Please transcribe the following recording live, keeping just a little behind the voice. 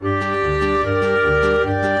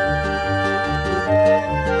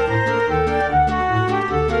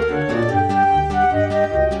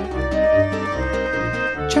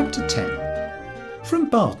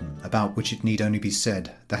without which it need only be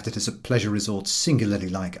said that it is a pleasure resort singularly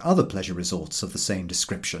like other pleasure resorts of the same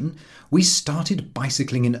description, we started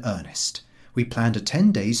bicycling in earnest. We planned a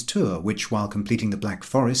 10 days tour which, while completing the Black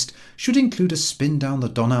Forest, should include a spin down the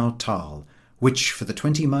Donau Tal, which for the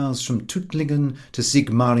 20 miles from Tuttlingen to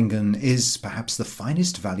Sigmaringen is perhaps the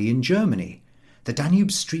finest valley in Germany. The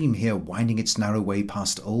Danube stream here winding its narrow way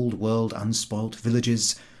past old-world unspoilt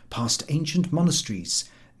villages, past ancient monasteries,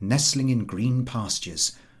 nestling in green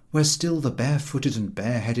pastures, where still the barefooted and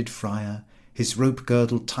bareheaded friar, his rope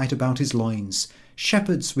girdle tight about his loins,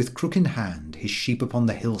 shepherds with crook in hand his sheep upon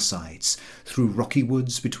the hillsides, through rocky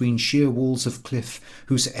woods between sheer walls of cliff,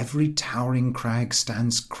 whose every towering crag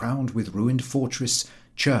stands crowned with ruined fortress,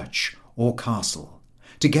 church, or castle,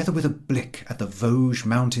 together with a blick at the Vosges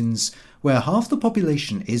mountains, where half the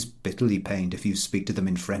population is bitterly pained if you speak to them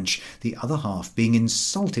in French, the other half being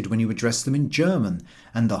insulted when you address them in German,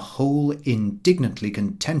 and the whole indignantly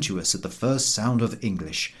contemptuous at the first sound of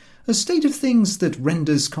English, a state of things that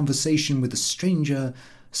renders conversation with a stranger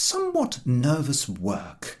somewhat nervous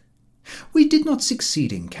work. We did not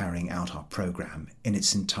succeed in carrying out our programme in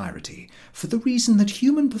its entirety, for the reason that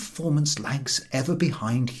human performance lags ever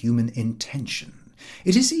behind human intention.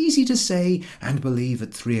 It is easy to say and believe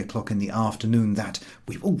at 3 o'clock in the afternoon that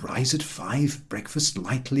we will rise at 5, breakfast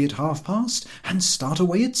lightly at 1:30, and start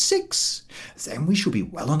away at 6. Then we shall be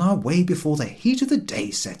well on our way before the heat of the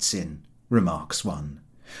day sets in, remarks one.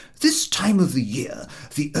 This time of the year,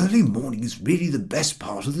 the early morning is really the best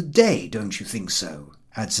part of the day, don't you think so?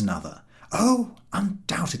 Adds another. Oh,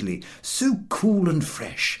 undoubtedly, so cool and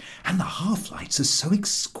fresh, and the half-lights are so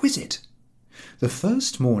exquisite. The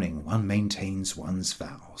first morning one maintains one's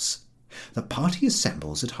vows. The party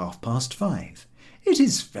assembles at 5:30. It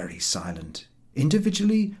is very silent,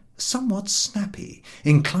 individually somewhat snappy,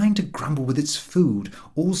 inclined to grumble with its food,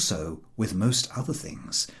 also with most other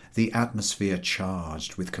things, the atmosphere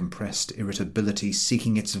charged with compressed irritability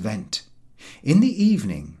seeking its vent. In the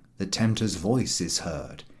evening the tempter's voice is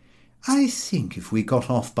heard. I think if we got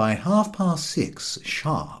off by 6:30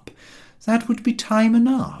 sharp, that would be time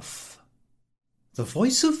enough. The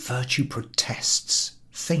voice of virtue protests,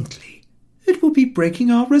 faintly. It will be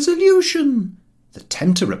breaking our resolution. The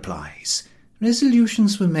tempter replies,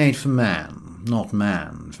 resolutions were made for man, not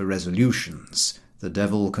man for resolutions. The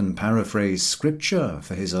devil can paraphrase scripture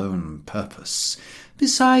for his own purpose.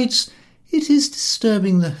 Besides, it is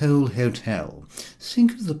disturbing the whole hotel.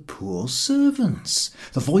 Think of the poor servants.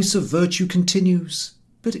 The voice of virtue continues,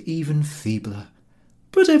 but even feebler.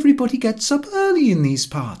 But everybody gets up early in these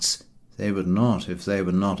parts. They would not if they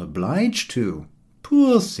were not obliged to.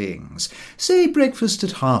 Poor things. Say breakfast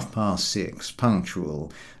at 6:30,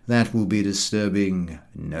 punctual. That will be disturbing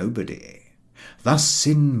nobody. Thus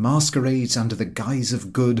sin masquerades under the guise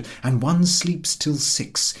of good, and one sleeps till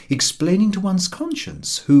 6, explaining to one's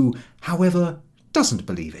conscience, who, however, doesn't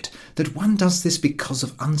believe it, that one does this because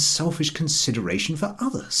of unselfish consideration for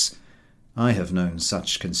others. I have known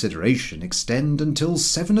such consideration extend until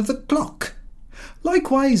 7 of the clock.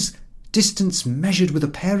 Likewise, distance measured with a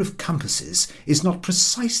pair of compasses is not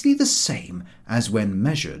precisely the same as when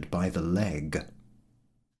measured by the leg.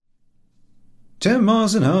 10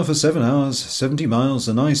 miles an hour for 7 hours, 70 miles,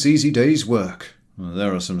 a nice easy day's work.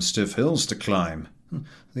 There are some stiff hills to climb.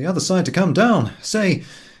 The other side to come down, say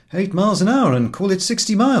 8 miles an hour and call it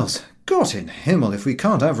 60 miles. God in Himmel, if we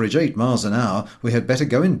can't average 8 miles an hour, we had better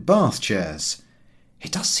go in bath chairs.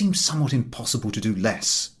 It does seem somewhat impossible to do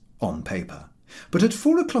less, on paper. But at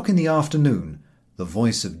 4 o'clock in the afternoon, the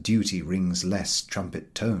voice of duty rings less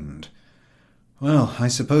trumpet-toned. Well, I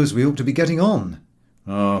suppose we ought to be getting on.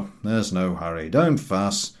 Oh, there's no hurry. Don't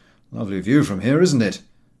fuss. Lovely view from here, isn't it?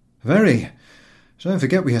 Very. Don't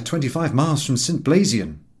forget we are 25 miles from St.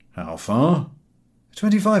 Blasian. How far?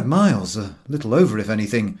 25 miles, a little over if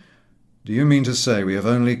anything. Do you mean to say we have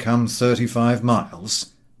only come 35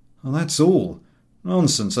 miles? Well, that's all.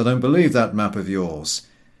 Nonsense, I don't believe that map of yours.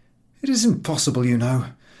 It is impossible, you know.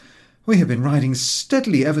 We have been riding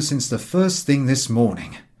steadily ever since the first thing this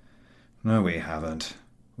morning. No, we haven't.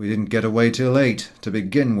 We didn't get away till 8, to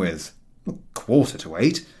begin with.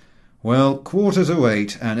 8:15. Well,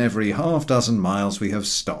 8:15, and every half-dozen miles we have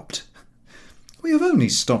stopped. We have only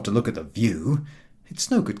stopped to look at the view. It's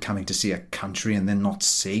no good coming to see a country and then not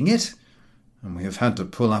seeing it. And we have had to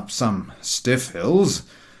pull up some stiff hills.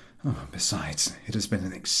 Besides, it has been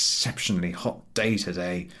an exceptionally hot day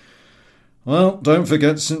today. Well, don't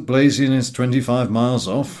forget St. Blasian is 25 miles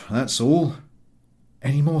off, that's all.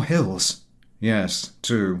 Any more hills? Yes,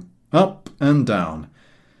 2. Up and down.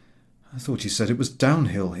 I thought you said it was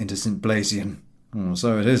downhill into St. Blasian.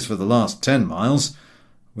 So it is for the last 10 miles.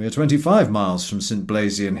 We are 25 miles from St.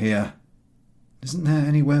 Blasian here, Isn't there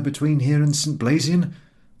anywhere between here and St. Blasian?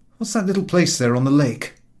 What's that little place there on the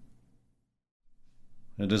lake?"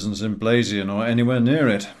 "It isn't St. Blasian or anywhere near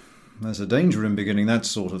it. There's a danger in beginning that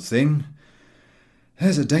sort of thing.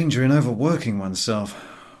 There's a danger in overworking oneself.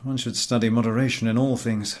 One should study moderation in all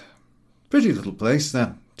things. Pretty little place,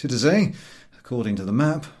 that Titisee, according to the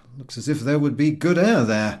map. Looks as if there would be good air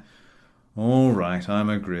there. All right, I'm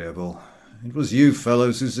agreeable. It was you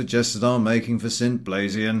fellows who suggested our making for St.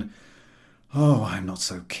 Blasian. Oh, I'm not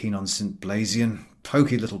so keen on St. Blasian.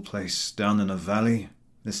 Poky little place down in a valley.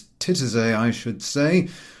 This Titisee, I should say,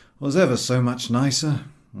 was ever so much nicer.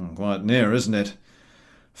 Quite near, isn't it?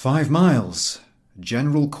 5 miles.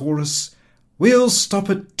 General chorus, "We'll stop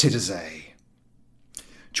at Titisee."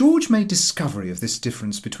 George made discovery of this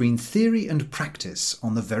difference between theory and practice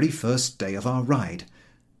on the very first day of our ride.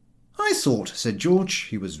 "I thought," said George,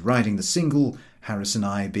 he was riding the single, Harris and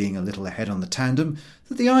I being a little ahead on the tandem,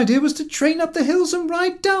 "that the idea was to train up the hills and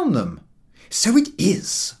ride down them." "So it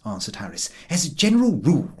is," answered Harris, "as a general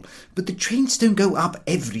rule, but the trains don't go up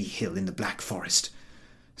every hill in the Black Forest."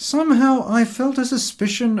 "Somehow I felt a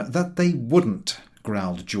suspicion that they wouldn't,"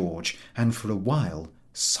 growled George, and for a while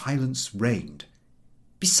silence reigned.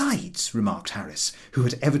 "Besides," remarked Harris, who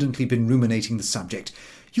had evidently been ruminating the subject,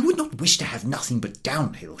 "you would not wish to have nothing but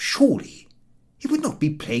downhill, surely? It would not be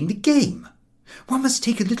playing the game. One must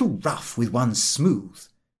take a little rough with one's smooth."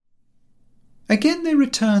 Again they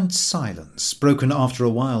returned silence, broken after a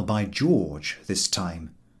while by George this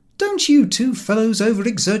time. "Don't you two fellows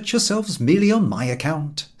overexert yourselves merely on my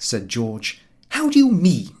account," said George. "How do you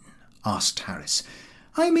mean?" asked Harris.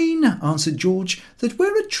 "I mean," answered George, "that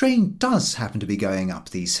where a train does happen to be going up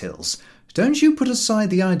these hills, don't you put aside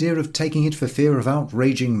the idea of taking it for fear of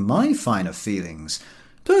outraging my finer feelings.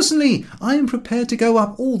 Personally, I am prepared to go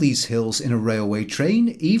up all these hills in a railway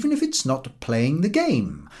train, even if it's not playing the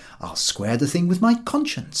game. I'll square the thing with my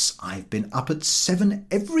conscience. I've been up at 7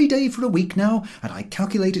 every day for a week now, and I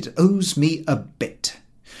calculate it owes me a bit.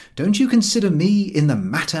 Don't you consider me in the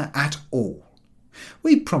matter at all."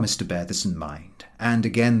 We promised to bear this in mind, and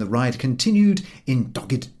again the ride continued in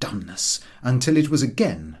dogged dumbness, until it was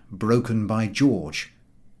again broken by George.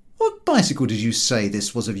 "What bicycle did you say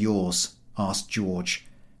this was of yours?" asked George.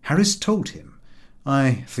 Harris told him.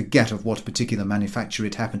 I forget of what particular manufacture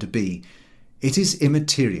it happened to be. "It is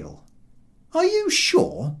immaterial." "Are you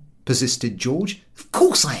sure?" persisted George. "Of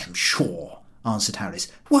course I am sure," answered Harris.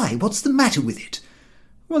 "Why, what's the matter with it?"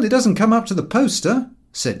 "Well, it doesn't come up to the poster,"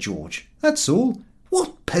 said George. "That's all."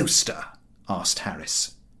 "What poster?" asked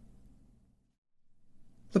Harris.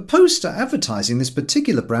 "The poster advertising this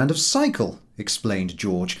particular brand of cycle," explained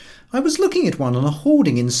George. "I was looking at one on a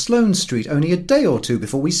hoarding in Sloane Street only a day or two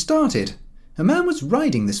before we started. A man was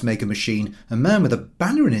riding this maker machine, a man with a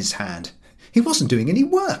banner in his hand. He wasn't doing any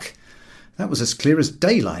work. That was as clear as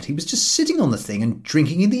daylight. He was just sitting on the thing and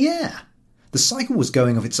drinking in the air. The cycle was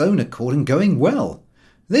going of its own accord and going well.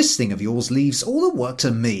 This thing of yours leaves all the work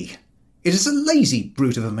to me. It is a lazy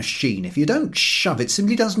brute of a machine. If you don't shove, it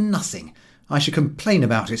simply does nothing. I should complain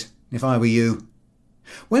about it, if I were you."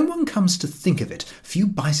 When one comes to think of it, few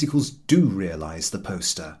bicycles do realise the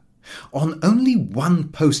poster. On only one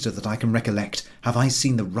poster that I can recollect have I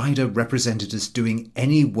seen the rider represented as doing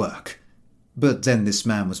any work. But then this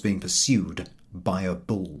man was being pursued by a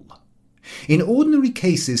bull. In ordinary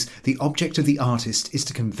cases, the object of the artist is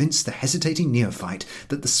to convince the hesitating neophyte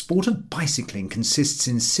that the sport of bicycling consists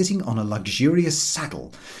in sitting on a luxurious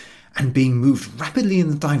saddle and being moved rapidly in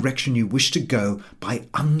the direction you wish to go by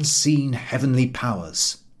unseen heavenly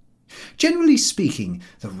powers. Generally speaking,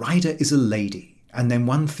 the rider is a lady, and then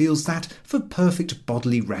one feels that, for perfect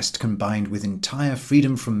bodily rest combined with entire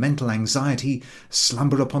freedom from mental anxiety,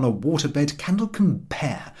 slumber upon a waterbed cannot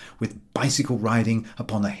compare with bicycle riding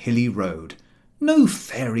upon a hilly road. No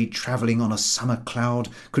fairy travelling on a summer cloud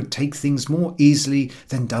could take things more easily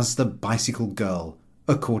than does the bicycle girl,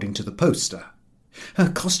 according to the poster. Her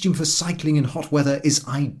costume for cycling in hot weather is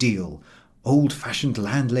ideal. Old-fashioned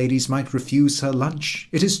landladies might refuse her lunch,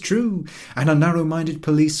 it is true, and a narrow-minded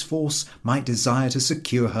police force might desire to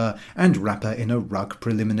secure her and wrap her in a rug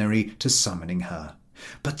preliminary to summoning her.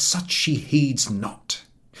 But such she heeds not.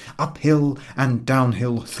 Uphill and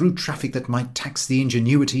downhill, through traffic that might tax the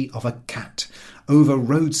ingenuity of a cat, over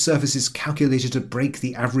road surfaces calculated to break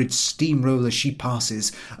the average steamroller she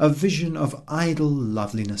passes, a vision of idle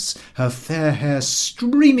loveliness, her fair hair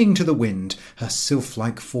streaming to the wind, her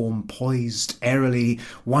sylph-like form poised airily,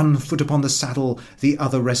 one foot upon the saddle, the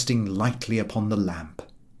other resting lightly upon the lamp.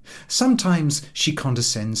 Sometimes she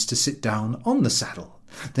condescends to sit down on the saddle.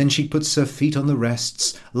 Then she puts her feet on the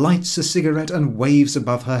rests, lights a cigarette, and waves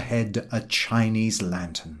above her head a Chinese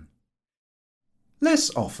lantern.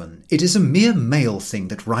 Less often, it is a mere male thing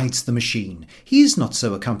that rides the machine. He is not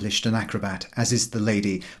so accomplished an acrobat as is the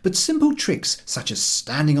lady, but simple tricks such as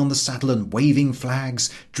standing on the saddle and waving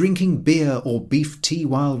flags, drinking beer or beef tea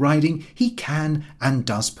while riding, he can and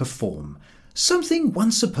does perform. Something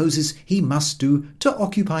one supposes he must do to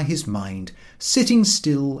occupy his mind, sitting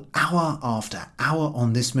still hour after hour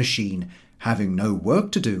on this machine, having no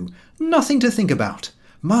work to do, nothing to think about,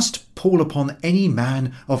 must pall upon any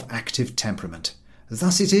man of active temperament.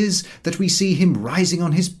 Thus it is that we see him rising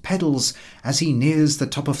on his pedals as he nears the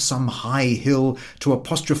top of some high hill to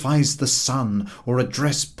apostrophize the sun or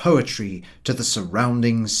address poetry to the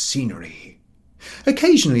surrounding scenery.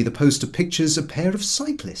 Occasionally the poster pictures a pair of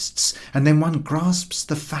cyclists, and then one grasps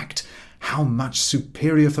the fact how much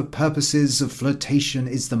superior for purposes of flirtation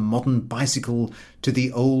is the modern bicycle to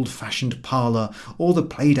the old-fashioned parlour or the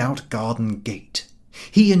played-out garden gate.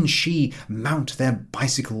 He and she mount their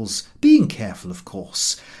bicycles, being careful, of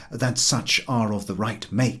course, that such are of the right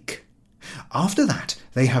make. After that,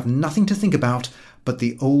 they have nothing to think about but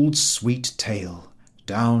the old sweet tale.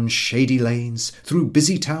 Down shady lanes, through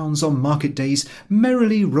busy towns on market days,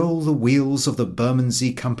 merrily roll the wheels of the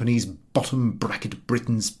Bermondsey Company's bottom bracket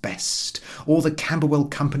Britain's Best, or the Camberwell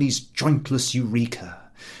Company's jointless Eureka.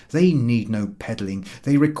 They need no pedalling,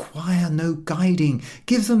 they require no guiding.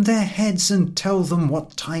 Give them their heads and tell them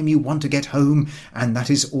what time you want to get home, and that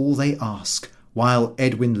is all they ask, while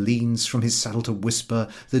Edwin leans from his saddle to whisper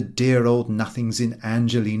the dear old nothings in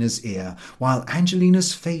Angelina's ear, while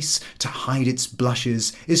Angelina's face, to hide its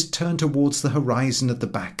blushes, is turned towards the horizon at the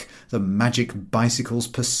back. The magic bicycles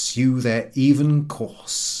pursue their even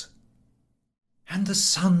course. And the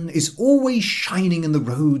sun is always shining and the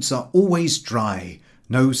roads are always dry.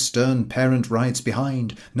 No stern parent rides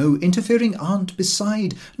behind, no interfering aunt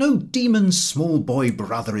beside, no demon small boy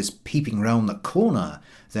brother is peeping round the corner.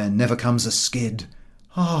 There never comes a skid.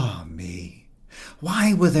 Ah me!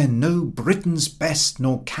 Why were there no Britain's Best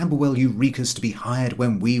nor Camberwell Eurekas to be hired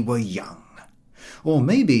when we were young? Or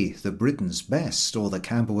maybe the Britain's Best or the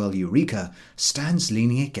Camberwell Eureka stands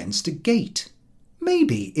leaning against a gate.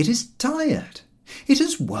 Maybe it is tired. It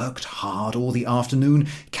has worked hard all the afternoon,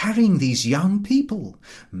 carrying these young people.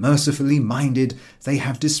 Mercifully minded, they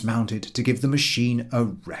have dismounted to give the machine a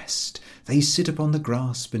rest. They sit upon the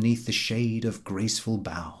grass beneath the shade of graceful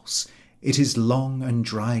boughs. It is long and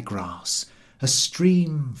dry grass. A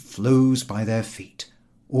stream flows by their feet.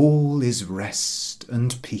 All is rest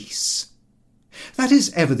and peace. That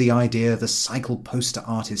is ever the idea the cycle poster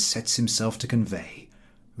artist sets himself to convey.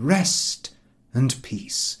 Rest and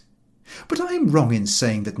peace. But I am wrong in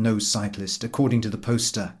saying that no cyclist, according to the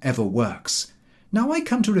poster, ever works. Now I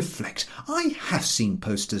come to reflect, I have seen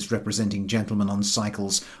posters representing gentlemen on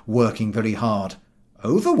cycles working very hard.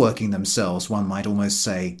 Overworking themselves, one might almost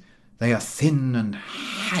say. They are thin and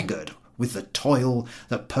haggard with the toil,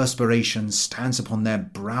 the perspiration stands upon their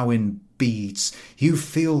brow in beads. You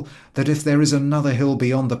feel that if there is another hill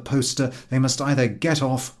beyond the poster, they must either get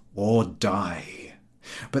off or die.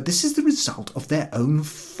 But this is the result of their own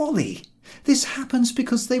folly. This happens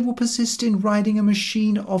because they will persist in riding a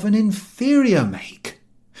machine of an inferior make.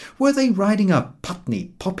 Were they riding a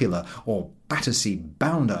Putney Popular or Battersea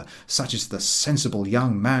Bounder, such as the sensible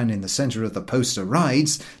young man in the centre of the poster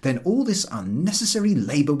rides, then all this unnecessary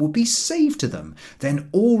labour would be saved to them. Then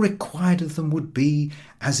all required of them would be,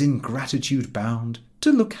 as in gratitude bound,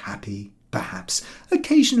 to look happy, perhaps,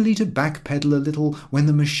 occasionally to backpedal a little when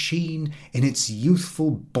the machine, in its youthful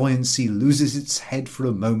buoyancy, loses its head for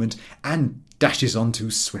a moment and dashes on too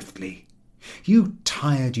swiftly. You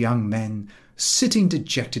tired young men, sitting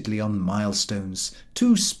dejectedly on milestones,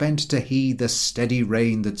 too spent to heed the steady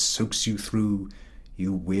rain that soaks you through.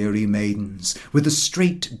 You weary maidens, with the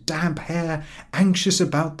straight, damp hair, anxious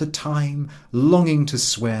about the time, longing to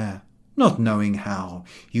swear, not knowing how.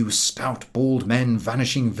 You stout, bald men,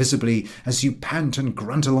 vanishing visibly as you pant and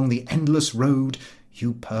grunt along the endless road.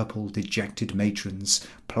 You purple, dejected matrons,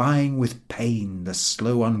 plying with pain the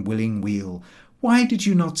slow, unwilling wheel. Why did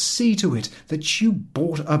you not see to it that you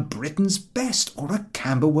bought a Britain's Best or a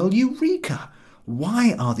Camberwell Eureka?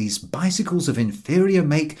 Why are these bicycles of inferior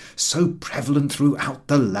make so prevalent throughout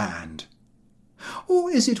the land?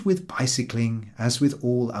 Or is it with bicycling as with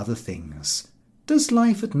all other things? Does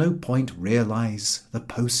life at no point realise the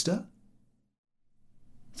poster?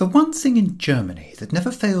 The one thing in Germany that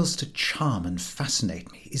never fails to charm and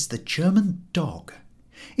fascinate me is the German dog.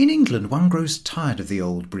 In England one grows tired of the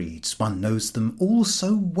old breeds, one knows them all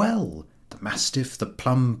so well. The mastiff, the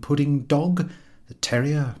plum-pudding dog, the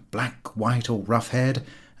terrier, black, white or rough-haired,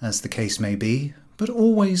 as the case may be, but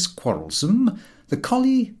always quarrelsome, the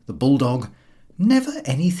collie, the bulldog, never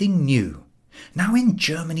anything new. Now in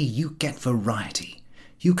Germany you get variety.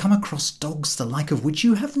 You come across dogs the like of which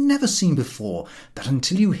you have never seen before, that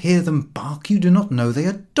until you hear them bark you do not know they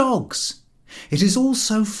are dogs. It is all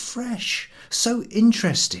so fresh, so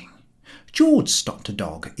interesting. George stopped a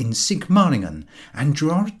dog in Sigmaringen and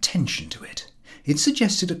drew our attention to it. It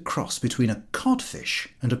suggested a cross between a codfish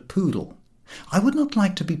and a poodle. I would not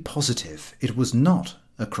like to be positive it was not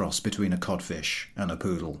a cross between a codfish and a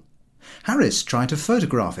poodle. Harris tried to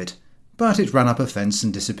photograph it, but it ran up a fence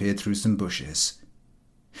and disappeared through some bushes.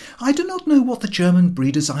 I do not know what the German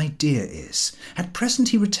breeder's idea is. At present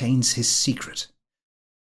he retains his secret.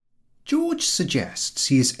 George suggests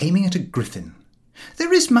he is aiming at a griffin.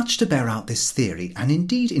 There is much to bear out this theory, and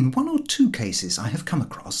indeed in 1 or 2 cases I have come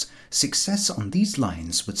across, success on these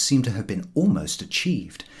lines would seem to have been almost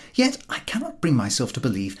achieved. Yet I cannot bring myself to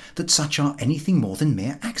believe that such are anything more than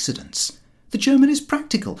mere accidents. The German is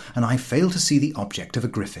practical, and I fail to see the object of a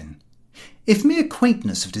griffin. If mere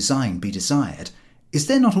quaintness of design be desired, is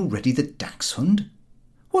there not already the dachshund?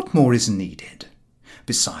 What more is needed?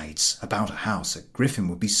 Besides, about a house a griffin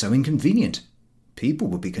would be so inconvenient. People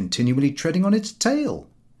would be continually treading on its tail.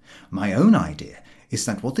 My own idea is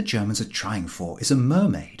that what the Germans are trying for is a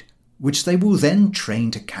mermaid, which they will then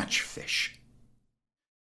train to catch fish.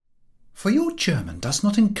 For your German does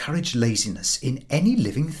not encourage laziness in any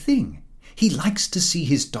living thing. He likes to see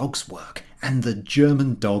his dogs work, and the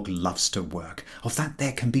German dog loves to work. Of that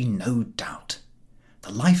there can be no doubt.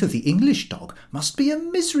 The life of the English dog must be a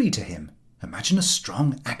misery to him. Imagine a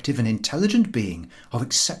strong, active and intelligent being of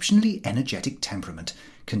exceptionally energetic temperament,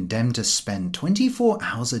 condemned to spend 24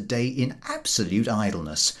 hours a day in absolute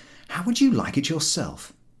idleness. How would you like it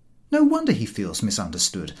yourself? No wonder he feels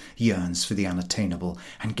misunderstood, yearns for the unattainable,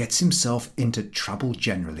 and gets himself into trouble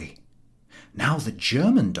generally. Now the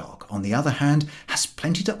German dog, on the other hand, has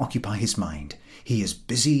plenty to occupy his mind. He is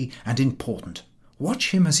busy and important.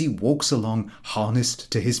 Watch him as he walks along, harnessed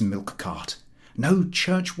to his milk cart. No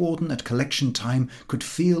churchwarden at collection time could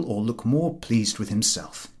feel or look more pleased with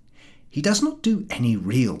himself. He does not do any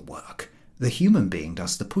real work. The human being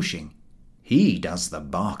does the pushing. He does the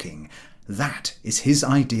barking. That is his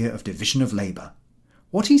idea of division of labour.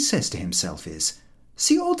 What he says to himself is,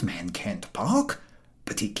 "The old man can't bark,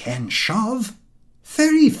 but he can shove.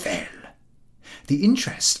 Very well." The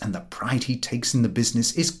interest and the pride he takes in the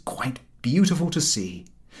business is quite beautiful to see.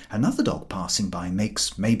 Another dog passing by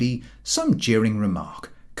makes, maybe, some jeering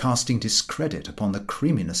remark, casting discredit upon the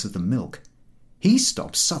creaminess of the milk. He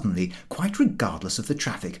stops suddenly, quite regardless of the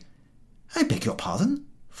traffic. "I beg your pardon?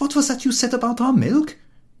 What was that you said about our milk?"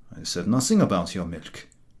 "I said nothing about your milk,"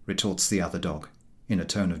 retorts the other dog, in a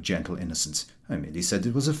tone of gentle innocence. "I merely said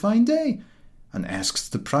it was a fine day, and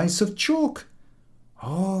asked the price of chalk."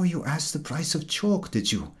 "Oh, you asked the price of chalk,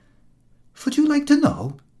 did you? Would you like to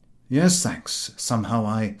know?" "Yes, thanks. Somehow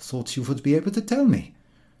I thought you would be able to tell me."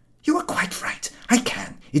 "You are quite right. I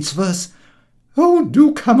can. It's worth—" "Oh,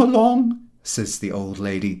 do come along," says the old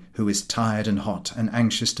lady, who is tired and hot and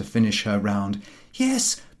anxious to finish her round.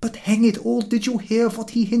 "Yes, but hang it all, did you hear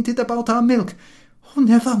what he hinted about our milk?" "Oh,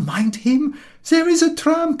 never mind him. There is a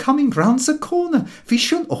tram coming round the corner. We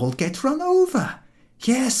shall all get run over."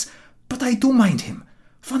 "Yes, but I do mind him.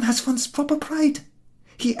 One has one's proper pride.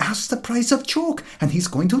 He asked the price of chalk, and he's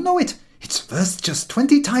going to know it. It's worth just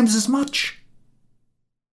 20 times as much."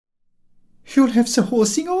 "You'll have the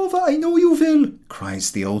horsing over, I know you will,"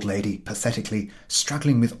 cries the old lady pathetically,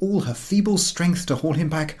 struggling with all her feeble strength to hold him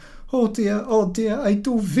back. Oh dear, I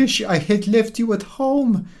do wish I had left you at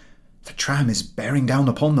home." The tram is bearing down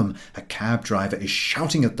upon them. A cab driver is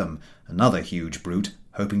shouting at them. Another huge brute,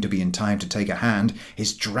 hoping to be in time to take a hand,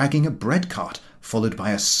 is dragging a bread cart, followed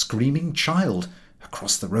by a screaming child.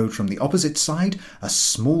 Across the road from the opposite side, a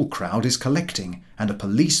small crowd is collecting, and a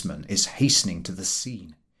policeman is hastening to the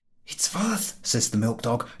scene. "It's worth," says the milk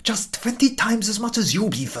dog, "just 20 times as much as you'll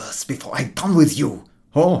be worth before I'm done with you."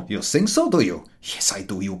 "Oh, you think so, do you?" "Yes, I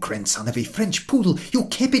do, you grandson of a French poodle, you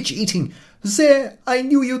cabbage-eating." "There, I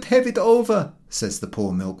knew you'd have it over," says the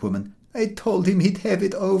poor milkwoman. "I told him he'd have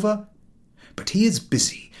it over." But he is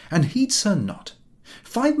busy, and heeds her not.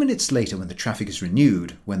 5 minutes later, when the traffic is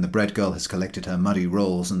renewed, when the bread girl has collected her muddy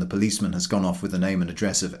rolls and the policeman has gone off with the name and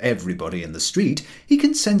address of everybody in the street, he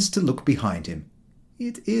consents to look behind him.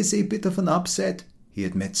 "It is a bit of an upset," he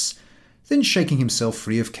admits. Then, shaking himself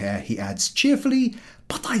free of care, he adds cheerfully,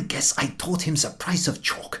 "But I guess I taught him the price of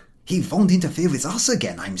chalk. He won't interfere with us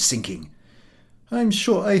again, I'm thinking." "I'm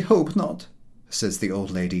sure I hope not," says the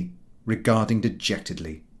old lady, regarding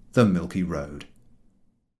dejectedly the milky road.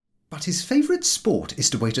 But his favourite sport is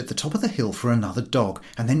to wait at the top of the hill for another dog,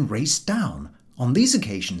 and then race down, On these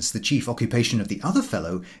occasions, the chief occupation of the other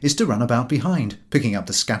fellow is to run about behind, picking up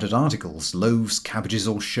the scattered articles, loaves, cabbages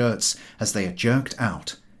or shirts, as they are jerked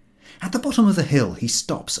out. At the bottom of the hill he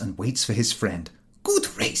stops and waits for his friend.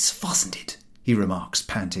 "Good race, wasn't it?" he remarks,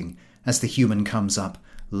 panting, as the human comes up,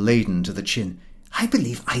 laden to the chin. "I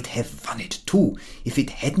believe I'd have won it too, if it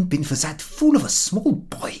hadn't been for that fool of a small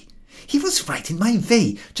boy. He was right in my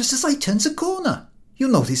way, just as I turned the corner. You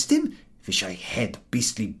noticed him? Wish I had,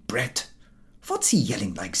 beastly brat. What's he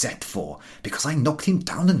yelling like that for? Because I knocked him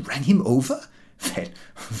down and ran him over? Well,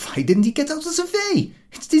 why didn't he get out of the way?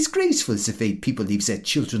 It's disgraceful the way people leave their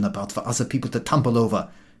children about for other people to tumble over.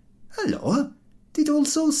 Hello, did all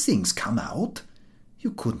those things come out?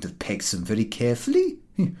 You couldn't have pegged them very carefully.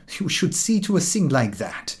 You should see to a thing like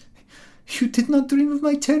that. You did not dream of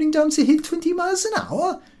my tearing down the hill 20 miles an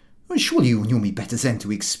hour? Well, surely you knew me better than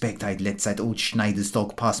to expect I'd let that old Schneider's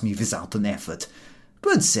dog pass me without an effort.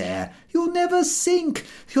 But there, you never think.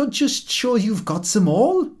 You're just sure you've got them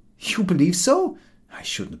all? You believe so? I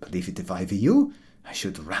shouldn't believe it if I were you. I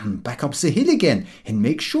should run back up the hill again and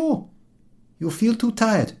make sure. You feel too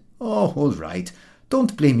tired? Oh, all right.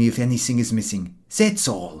 Don't blame me if anything is missing. That's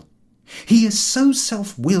all. He is so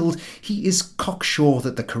self-willed, he is cocksure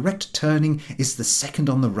that the correct turning is the second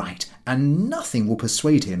on the right, and nothing will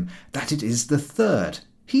persuade him that it is the third.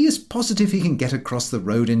 He is positive he can get across the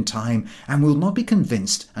road in time, and will not be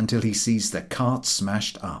convinced until he sees the cart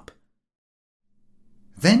smashed up.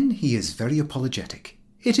 Then he is very apologetic.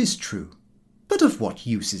 It is true. But of what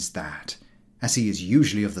use is that? As he is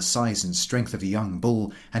usually of the size and strength of a young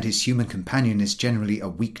bull, and his human companion is generally a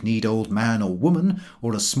weak-kneed old man or woman,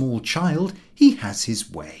 or a small child, he has his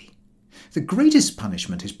way. The greatest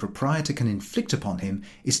punishment his proprietor can inflict upon him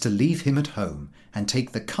is to leave him at home, and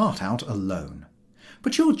take the cart out alone.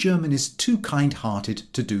 But your German is too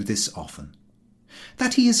kind-hearted to do this often.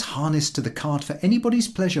 That he is harnessed to the cart for anybody's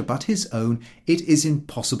pleasure but his own, it is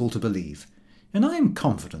impossible to believe, and I am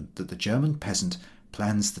confident that the German peasant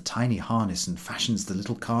plans the tiny harness and fashions the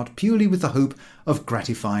little cart purely with the hope of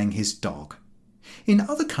gratifying his dog. In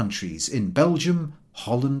other countries, in Belgium,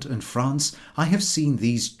 Holland and France, I have seen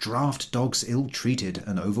these draft dogs ill-treated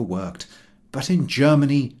and overworked, but in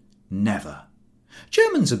Germany, never.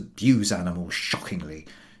 Germans abuse animals shockingly.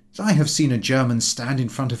 I have seen a German stand in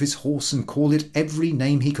front of his horse and call it every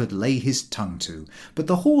name he could lay his tongue to, but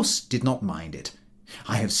the horse did not mind it.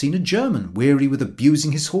 I have seen a German, weary with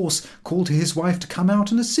abusing his horse, call to his wife to come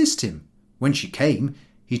out and assist him. When she came,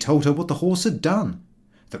 he told her what the horse had done.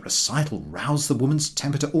 The recital roused the woman's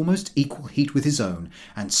temper to almost equal heat with his own,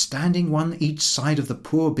 and standing one each side of the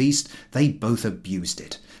poor beast, they both abused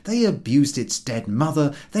it. They abused its dead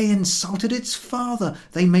mother, they insulted its father,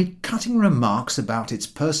 they made cutting remarks about its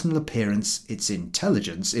personal appearance, its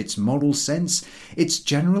intelligence, its moral sense, its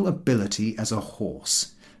general ability as a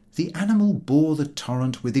horse. The animal bore the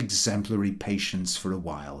torrent with exemplary patience for a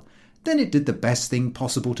while. Then it did the best thing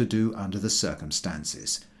possible to do under the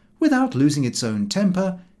circumstances. Without losing its own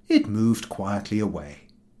temper, it moved quietly away.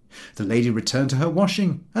 The lady returned to her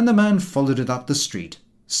washing, and the man followed it up the street,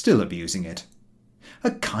 still abusing it.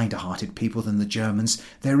 A kinder-hearted people than the Germans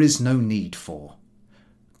there is no need for.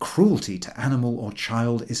 Cruelty to animal or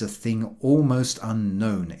child is a thing almost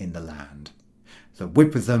unknown in the land. The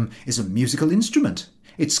whip with them is a musical instrument.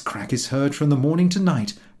 Its crack is heard from the morning to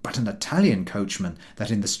night, but an Italian coachman that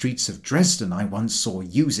in the streets of Dresden I once saw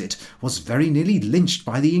use it was very nearly lynched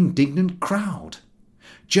by the indignant crowd.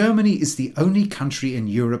 Germany is the only country in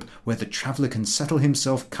Europe where the traveller can settle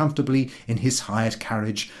himself comfortably in his hired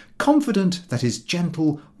carriage, confident that his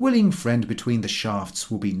gentle, willing friend between the shafts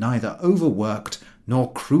will be neither overworked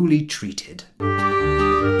nor cruelly treated.